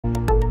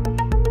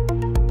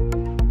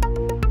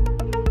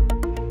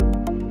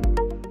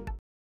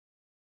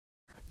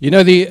You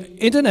know, the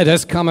internet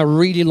has come a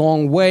really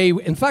long way.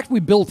 In fact, we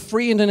built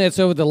three internets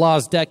over the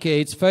last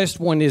decades. First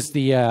one is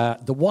the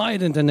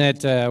wired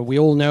internet. We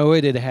all know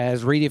it. It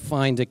has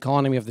redefined the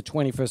economy of the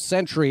 21st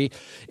century.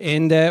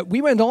 And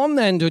we went on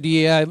then to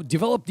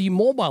develop the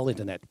mobile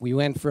internet. We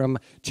went from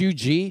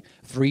 2G,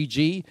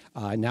 3G,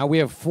 now we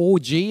have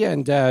 4G,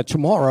 and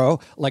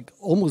tomorrow, like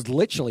almost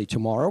literally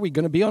tomorrow, we're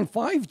going to be on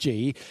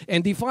 5G.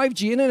 And the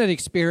 5G internet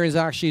experience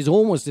actually is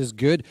almost as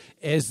good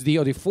as the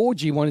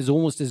 4G one is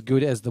almost as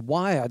good as the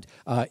wired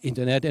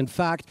internet. In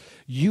fact,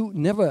 you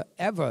never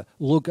ever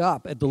look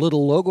up at the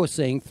little logo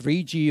saying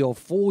 3G or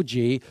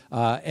 4G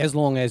as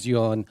long as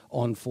you're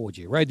on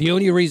 4G, right? The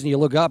only reason you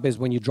look up is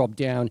when you drop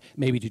down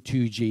maybe to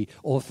 2G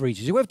or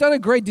 3G. So we've done a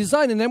great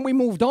design, and then we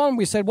moved on.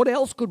 We said, what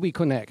else could we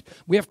connect?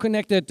 We have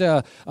connected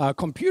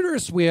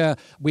computers. We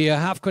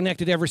have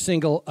connected every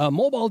single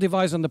mobile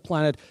device on the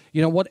planet.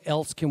 You know, what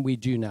else can we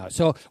do now?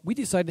 So we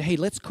decided, hey,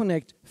 let's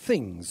connect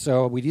things.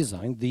 So we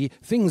designed the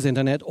Things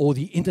Internet, or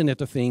the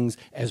Internet of Things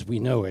as we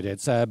know it.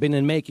 It's been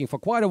in making for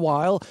quite a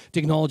while.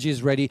 Technology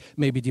is ready,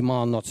 maybe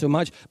demand not so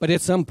much, but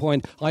at some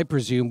point, I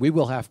presume we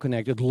will have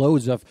connected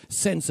loads of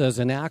sensors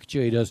and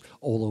actuators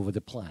all over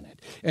the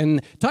planet.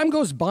 And time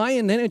goes by,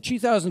 and then in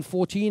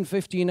 2014,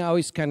 15, I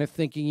was kind of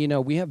thinking, you know,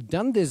 we have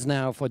done this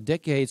now for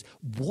decades.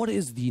 What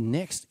is the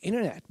next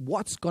internet?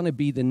 What's going to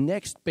be the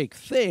next big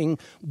thing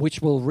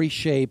which will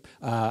reshape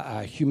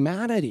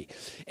humanity?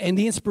 And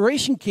the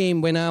inspiration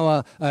came when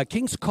our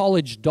King's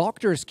College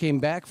doctors came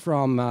back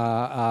from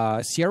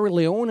Sierra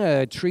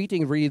Leone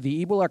treating really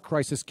the Ebola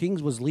crisis.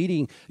 King's was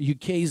leading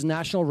UK's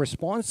national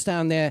response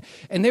down there,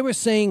 and they were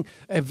saying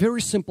a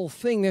very simple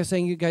thing. They're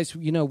saying, you guys,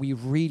 you know, we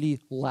really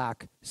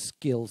lack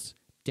skills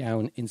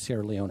down in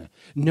Sierra Leone.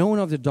 None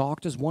of the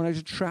doctors wanted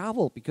to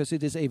travel because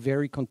it is a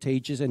very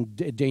contagious and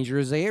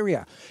dangerous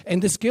area.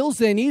 And the skills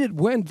they needed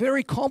weren't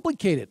very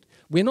complicated.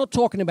 We're not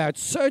talking about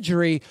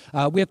surgery.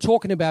 We're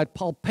talking about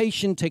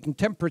palpation, taking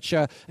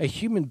temperature, a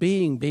human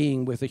being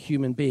being with a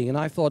human being. And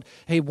I thought,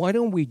 hey, why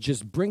don't we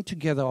just bring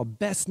together our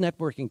best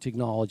networking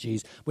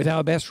technologies with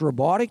our best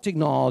robotic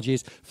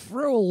technologies,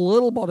 throw a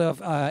little bit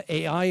of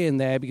AI in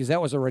there, because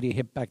that was already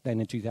hip back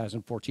then in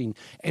 2014,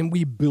 and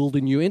we build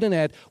a new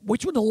internet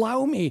which would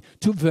allow me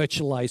to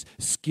virtualize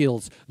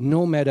skills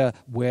no matter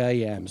where I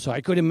am. So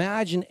I could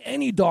imagine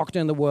any doctor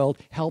in the world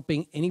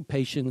helping any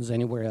patients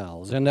anywhere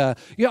else. And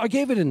yeah, I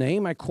gave it a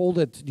name. I called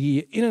it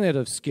the Internet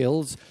of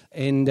Skills,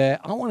 and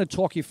I want to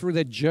talk you through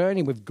that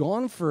journey we've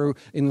gone through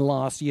in the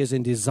last years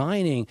in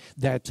designing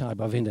that type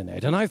of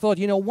internet. And I thought,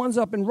 you know, once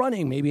up and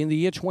running, maybe in the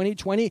year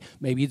 2020,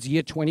 maybe it's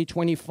year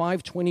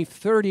 2025,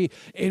 2030,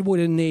 it would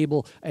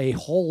enable a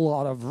whole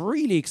lot of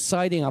really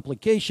exciting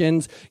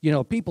applications. You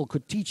know, people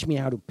could teach me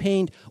how to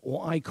paint,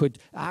 or I could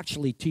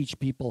actually teach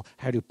people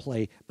how to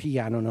play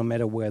piano no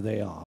matter where they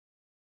are.